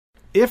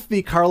if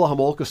the Karla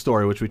Homolka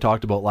story, which we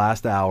talked about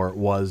last hour,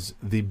 was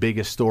the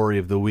biggest story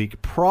of the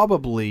week,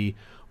 probably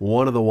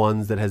one of the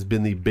ones that has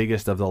been the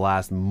biggest of the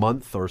last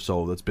month or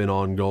so that's been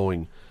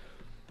ongoing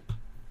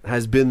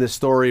has been this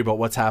story about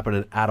what's happened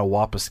in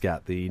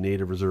Attawapiskat, the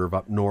native reserve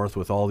up north,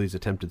 with all these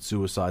attempted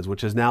suicides,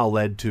 which has now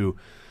led to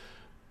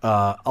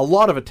a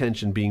lot of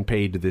attention being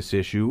paid to this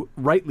issue,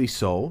 rightly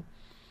so,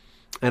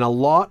 and a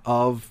lot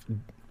of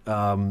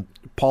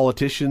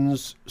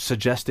politicians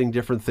suggesting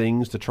different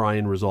things to try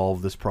and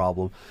resolve this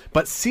problem.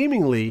 But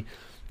seemingly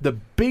the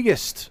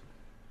biggest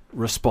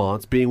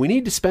response being, we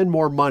need to spend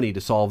more money to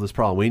solve this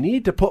problem. We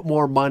need to put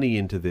more money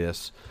into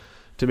this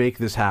to make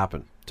this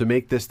happen, to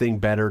make this thing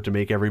better, to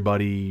make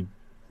everybody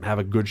have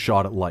a good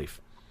shot at life.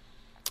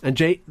 And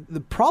Jay, the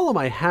problem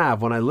I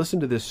have when I listen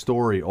to this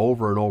story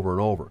over and over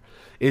and over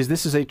is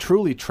this is a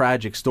truly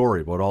tragic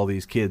story about all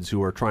these kids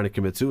who are trying to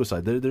commit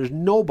suicide. There's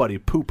nobody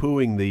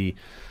poo-pooing the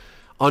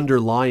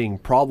underlying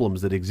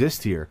problems that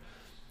exist here.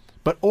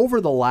 But over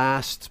the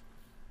last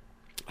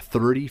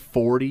 30,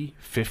 40,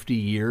 50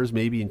 years,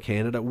 maybe in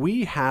Canada,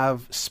 we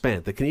have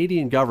spent, the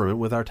Canadian government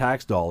with our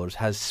tax dollars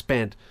has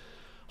spent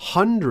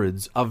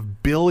hundreds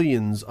of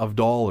billions of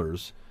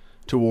dollars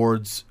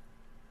towards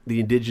the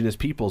indigenous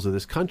peoples of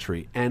this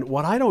country. And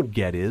what I don't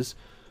get is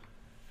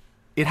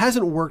it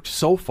hasn't worked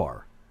so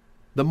far.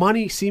 The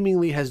money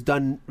seemingly has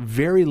done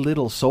very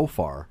little so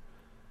far.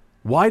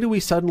 Why do we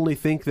suddenly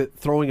think that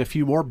throwing a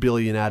few more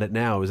billion at it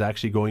now is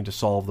actually going to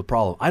solve the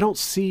problem? I don't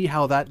see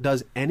how that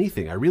does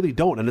anything. I really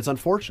don't, and it's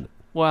unfortunate.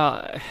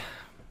 Well,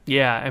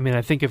 yeah, I mean,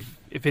 I think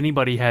if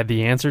anybody had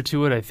the answer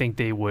to it, I think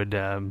they would,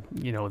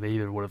 they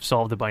either would have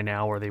solved it by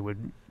now or they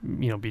would,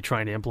 be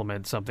trying to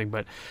implement something.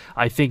 But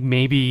I think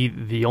maybe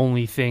the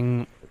only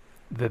thing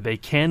that they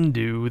can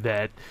do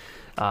that,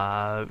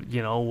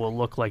 will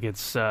look like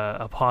it's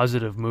a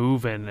positive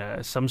move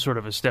and some sort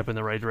of a step in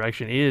the right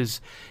direction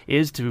is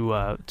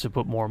to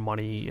put more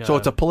money. So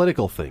it's a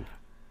political thing.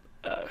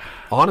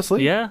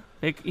 Honestly, yeah,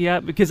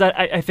 because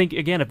I think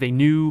again, if they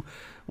knew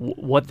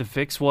what the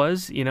fix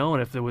was,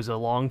 and if there was a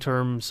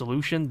long-term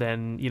solution,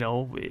 then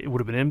it would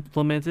have been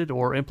implemented.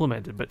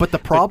 But the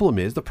problem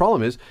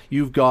is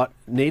you've got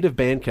native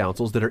band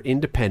councils that are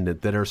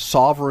independent, that are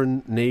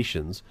sovereign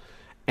nations,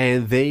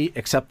 and they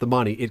accept the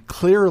money. It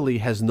clearly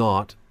has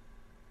not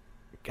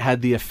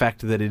had the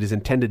effect that it is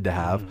intended to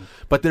have.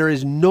 But there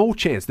is no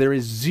chance, there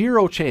is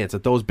zero chance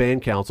that those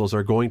band councils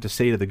are going to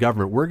say to the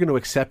government, we're going to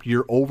accept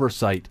your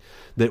oversight,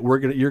 that we're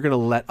going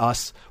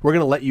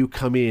to let you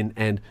come in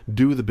and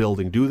do the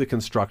building, do the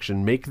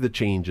construction, make the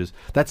changes.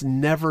 That's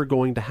never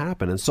going to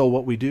happen. And so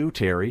what we do,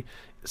 Terry,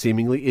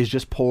 seemingly, is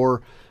just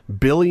pour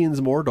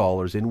billions more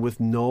dollars in with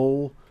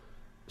no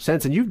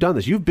sense. And you've done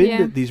this. You've been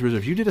to these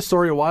reserves. You did a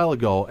story a while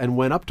ago and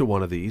went up to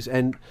one of these,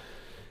 and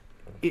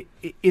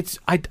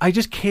I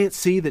just can't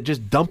see that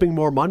just dumping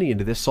more money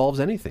into this solves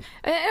anything.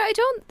 I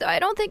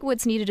don't think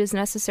what's needed is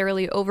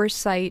necessarily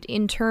oversight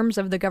in terms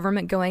of the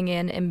government going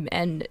in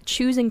and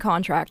choosing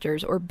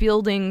contractors or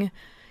building,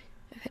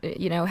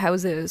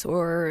 houses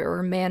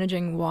or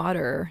managing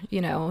water,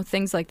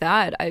 things like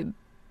that.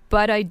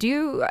 But I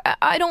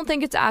don't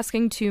think it's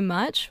asking too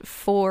much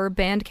for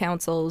band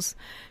councils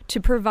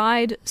to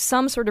provide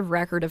some sort of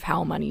record of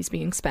how money's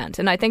being spent.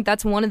 And I think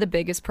that's one of the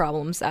biggest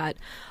problems at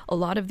a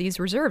lot of these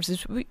reserves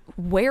is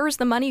where's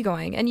the money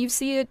going? And you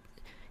see it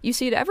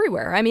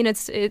everywhere. I mean,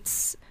 it's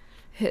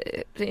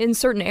in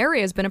certain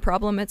areas been a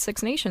problem at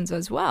Six Nations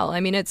as well. I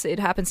mean, it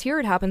happens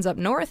here, it happens up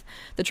north.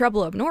 The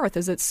trouble up north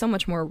is it's so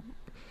much more,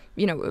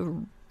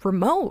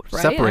 remote,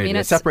 right?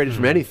 It's separated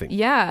from anything.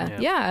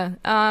 Yeah.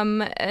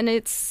 And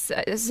it's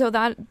so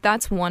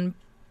that's one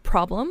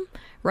problem,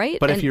 right?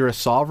 But if you're a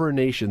sovereign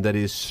nation that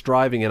is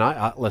striving, and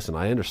I listen,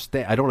 I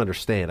understand. I don't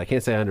understand. I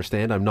can't say I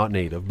understand. I'm not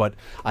native, but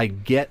I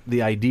get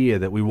the idea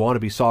that we want to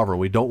be sovereign.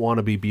 We don't want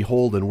to be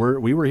beholden.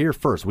 We were here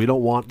first. We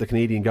don't want the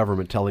Canadian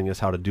government telling us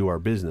how to do our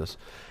business.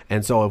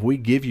 And so if we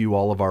give you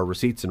all of our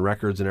receipts and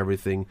records and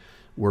everything,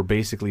 we're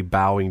basically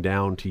bowing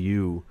down to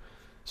you.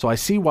 So I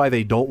see why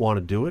they don't want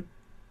to do it.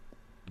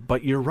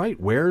 But you're right.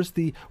 Where is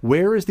the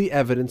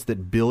evidence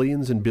that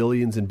billions and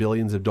billions and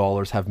billions of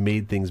dollars have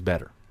made things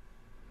better?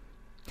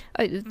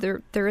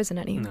 There isn't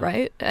any,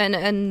 right?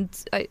 And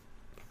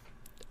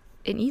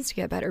it needs to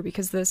get better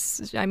because the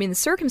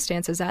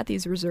circumstances at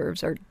these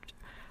reserves are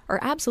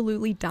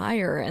absolutely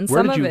dire. And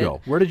Where did you go?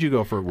 Where did you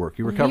go for work?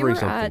 You were covering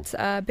something. We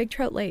were at Big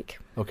Trout Lake.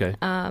 Okay.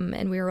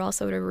 And we were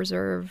also at a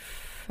reserve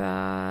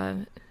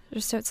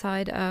just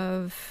outside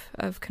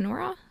of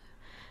Kenora.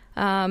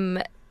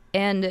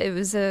 And it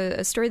was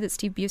a story that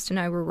Steve Bust and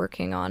I were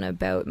working on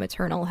about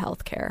maternal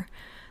health care.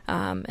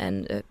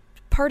 And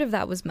part of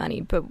that was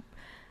money, but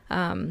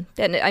and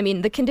I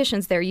mean the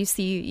conditions there, you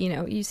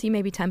see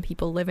maybe 10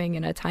 people living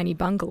in a tiny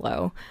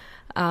bungalow.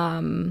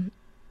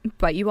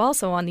 But you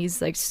also on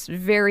these like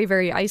very,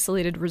 very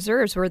isolated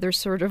reserves where there's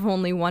sort of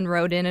only one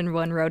road in and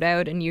one road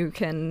out, and you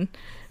can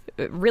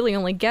really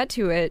only get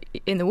to it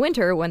in the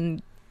winter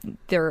when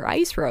there are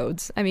ice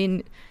roads. I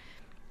mean,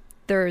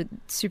 there are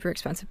super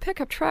expensive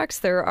pickup trucks.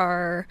 There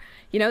are,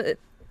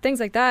 things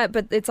like that.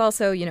 But it's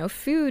also,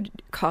 food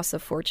costs a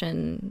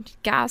fortune,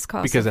 gas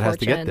costs because a it has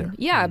to fortune. get there.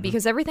 Yeah,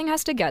 because everything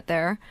has to get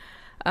there.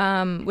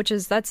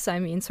 That's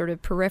sort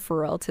of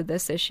peripheral to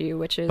this issue,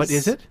 which is... But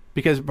is it?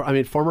 Because,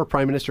 former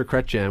Prime Minister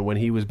Chrétien, when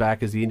he was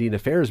back as the Indian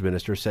Affairs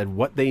Minister, said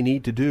what they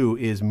need to do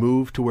is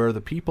move to where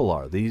the people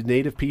are. These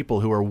native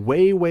people who are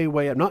way, way,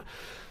 way up. Not,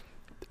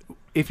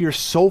 if you're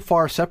so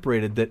far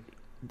separated that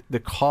the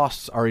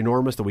costs are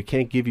enormous, that we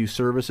can't give you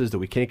services, that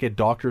we can't get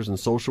doctors and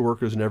social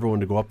workers and everyone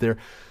to go up there,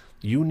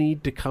 you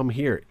need to come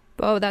here.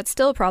 Oh, that's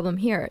still a problem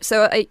here.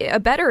 So a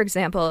better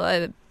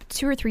example...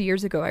 2 or 3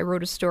 years ago, I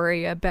wrote a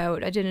story I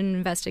did an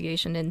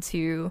investigation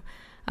into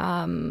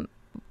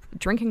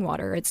drinking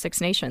water at Six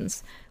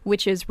Nations,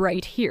 which is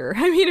right here.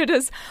 It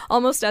is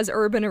almost as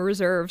urban a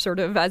reserve sort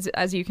of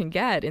as you can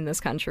get in this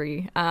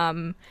country.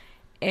 And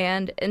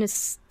an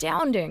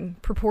astounding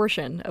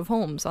proportion of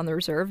homes on the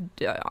reserve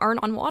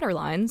aren't on water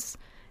lines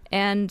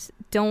and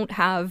don't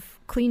have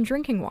clean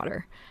drinking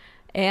water.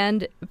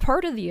 And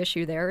part of the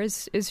issue there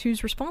is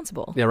who's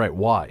responsible. Yeah, right.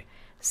 Why?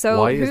 So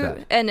why is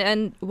that?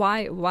 And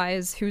why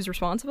is who's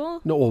responsible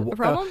a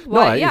problem?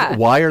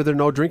 Why are there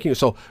no drinking?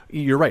 So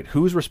you're right.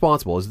 Who's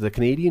responsible? Is it the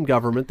Canadian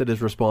government that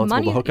is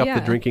responsible to hook up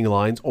the drinking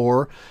lines,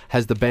 or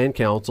has the Band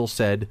Council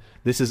said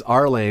this is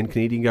our land,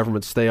 Canadian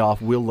government stay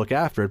off, we'll look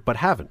after it, but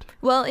haven't?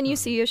 Well, and you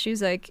see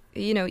issues like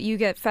you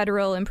get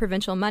federal and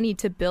provincial money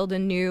to build a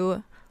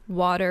new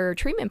water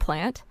treatment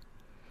plant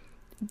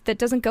that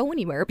doesn't go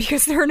anywhere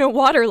because there are no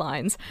water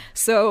lines.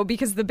 So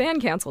because the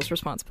Band Council is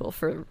responsible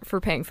for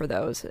paying for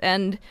those.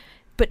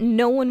 But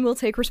no one will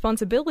take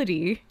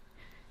responsibility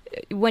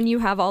when you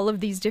have all of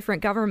these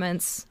different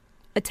governments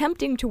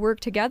attempting to work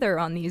together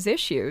on these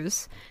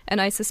issues. And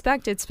I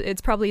suspect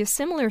it's probably a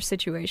similar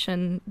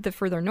situation the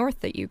further north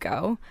that you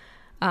go.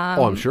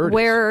 I'm sure it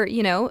where,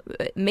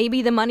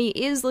 maybe the money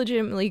is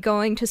legitimately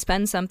going to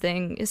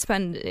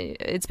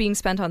it's being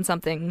spent on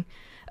something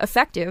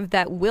effective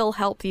that will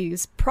help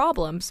these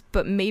problems,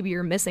 but maybe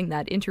you're missing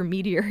that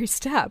intermediary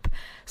step.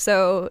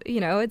 So,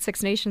 at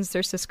Six Nations,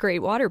 there's this great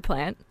water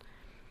plant,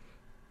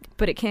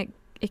 but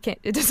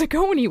it doesn't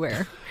go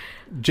anywhere.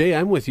 Jay,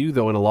 I'm with you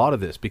though in a lot of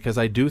this, because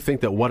I do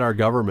think that all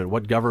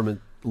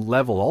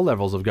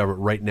levels of government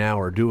right now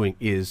are doing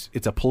is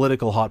it's a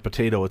political hot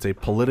potato. It's a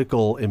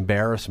political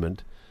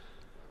embarrassment.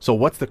 So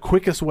what's the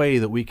quickest way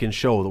that we can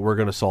show that we're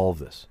going to solve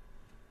this?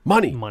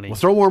 Money. We'll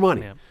throw more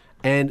money. Yeah.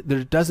 And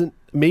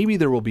maybe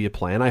there will be a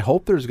plan. I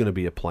hope there's going to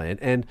be a plan.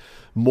 And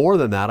more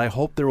than that, I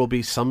hope there will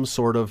be some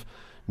sort of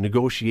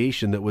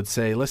negotiation that would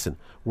say, listen,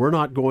 we're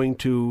not going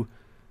to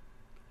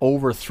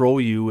overthrow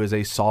you as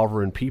a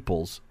sovereign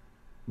peoples,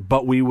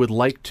 but we would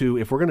like to,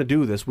 if we're going to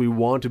do this, we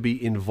want to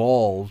be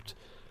involved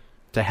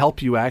to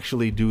help you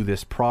actually do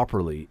this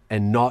properly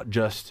and not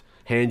just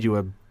hand you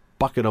a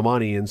bucket of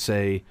money and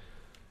say,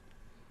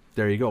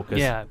 there you go.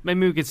 Yeah,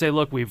 maybe we could say,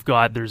 look,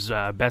 there's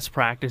best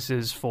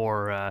practices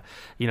for,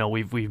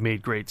 we've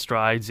made great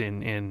strides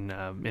in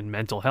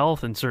mental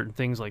health and certain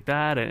things like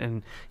that,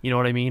 and you know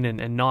what I mean,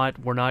 and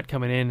we're not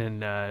coming in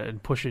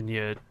and pushing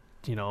you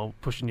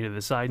to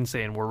the side and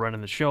saying we're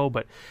running the show,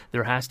 but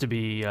there has to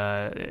be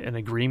an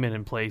agreement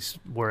in place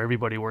where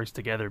everybody works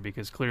together,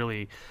 because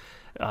clearly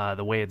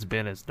the way it's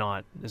been is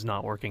not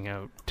working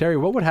out. Teri,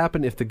 what would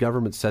happen if the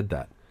government said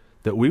that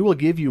we will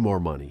give you more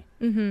money?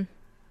 Mm-hmm.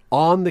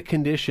 On the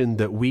condition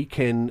that we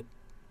can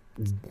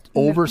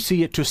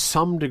oversee it to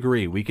some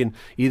degree. We can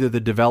either the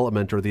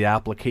development or the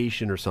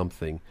application or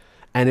something.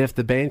 And if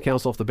the Band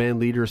Council, if the band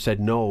leader said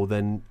no,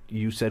 then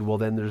you said, well,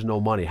 then there's no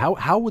money.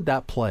 How would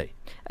that play?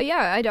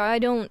 Yeah, I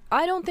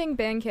don't think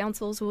band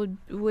councils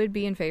would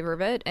be in favor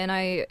of it, and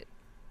I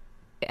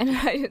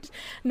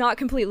not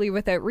completely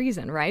without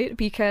reason, right?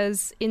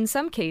 Because in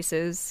some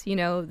cases,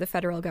 the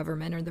federal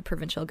government or the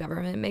provincial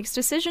government makes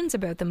decisions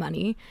about the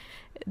money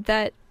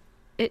that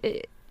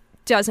it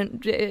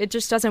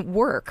just doesn't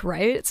work,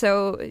 right?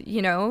 So,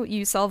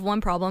 you solve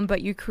one problem,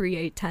 but you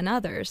create 10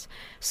 others.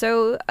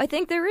 So I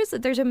think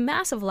there's a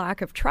massive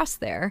lack of trust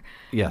there.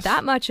 Yes.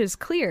 That much is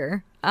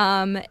clear.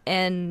 And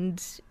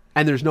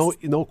there's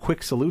no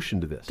quick solution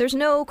to this. There's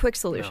no quick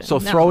solution. So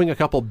throwing a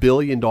couple $1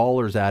 billion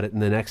at it in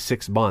the next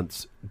 6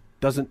 months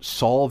doesn't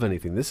solve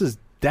anything. This is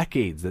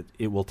decades that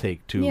it will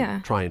take to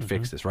try and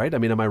fix this, right?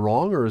 Am I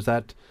wrong, or is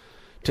that...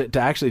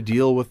 To actually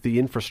deal with the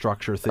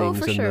infrastructure things.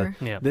 Oh, for sure.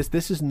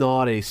 This is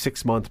not a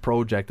 6-month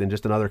project, and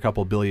just another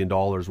couple $1 billion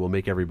will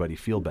make everybody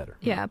feel better.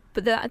 Yeah,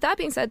 but that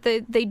being said,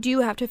 they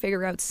do have to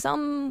figure out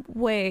some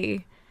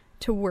way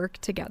to work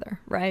together,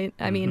 right?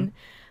 I mean,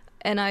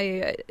 and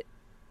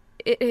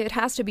it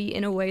has to be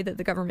in a way that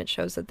the government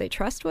shows that they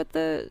trust what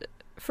the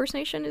First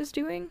Nation is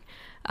doing.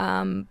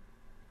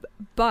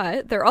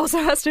 But there also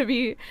has to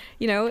be,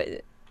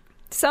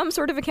 some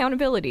sort of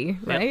accountability,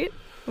 right? Yep.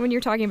 When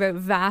you're talking about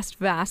vast,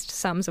 vast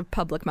sums of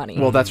public money.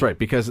 Well, that's right,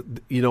 because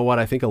you know what?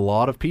 I think a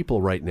lot of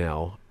people right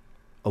now,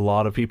 a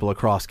lot of people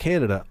across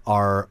Canada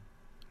are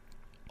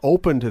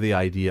open to the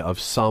idea of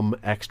some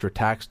extra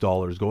tax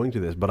dollars going to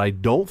this, but I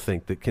don't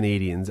think that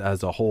Canadians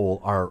as a whole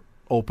are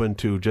open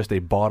to just a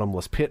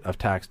bottomless pit of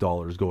tax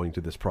dollars going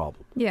to this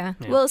problem. Yeah.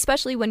 Well,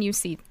 especially when you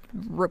see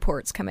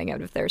reports coming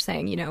out if they're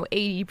saying,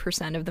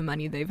 80% of the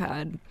money they've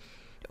had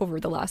over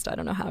the last, I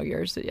don't know how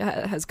years,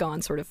 has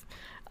gone sort of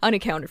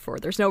unaccounted for.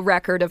 There's no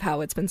record of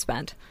how it's been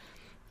spent.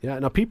 Yeah,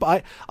 now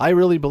people, I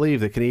really believe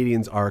that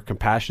Canadians are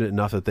compassionate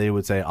enough that they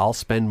would say, I'll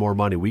spend more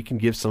money. We can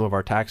give some of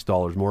our tax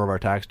dollars, more of our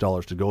tax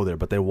dollars to go there,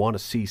 but they want to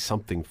see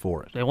something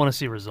for it. They want to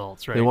see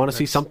results, right? They want to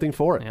see something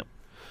for it. Yep.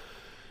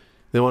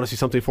 They want to see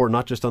something for it,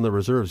 not just on the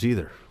reserves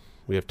either.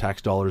 We have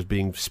tax dollars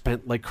being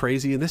spent like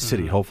crazy in this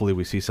city. Hopefully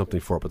we see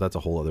something for it, but that's a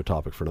whole other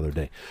topic for another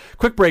day.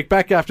 Quick break,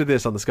 back after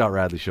this on The Scott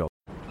Radley Show.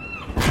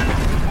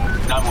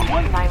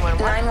 911.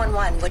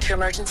 911, what's your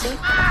emergency?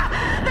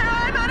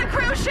 I'm on a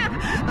cruise ship!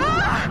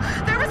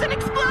 There was an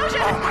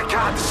explosion! Oh my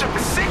God, the ship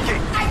is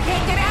sinking! I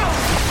can't get out!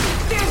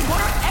 There's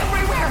water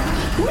everywhere!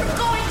 We're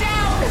going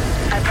down!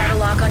 I've got a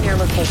lock on your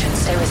location.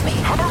 Stay with me.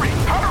 Hurry!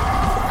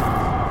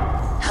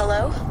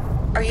 Hello?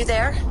 Are you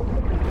there?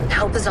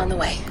 Help is on the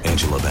way.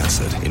 Angela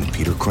Bassett and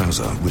Peter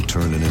Krause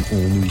return in an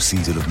all-new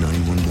season of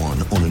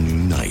 911 on a new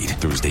night.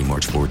 Thursday,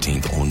 March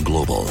 14th on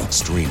Global.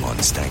 Stream on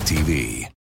Stack TV.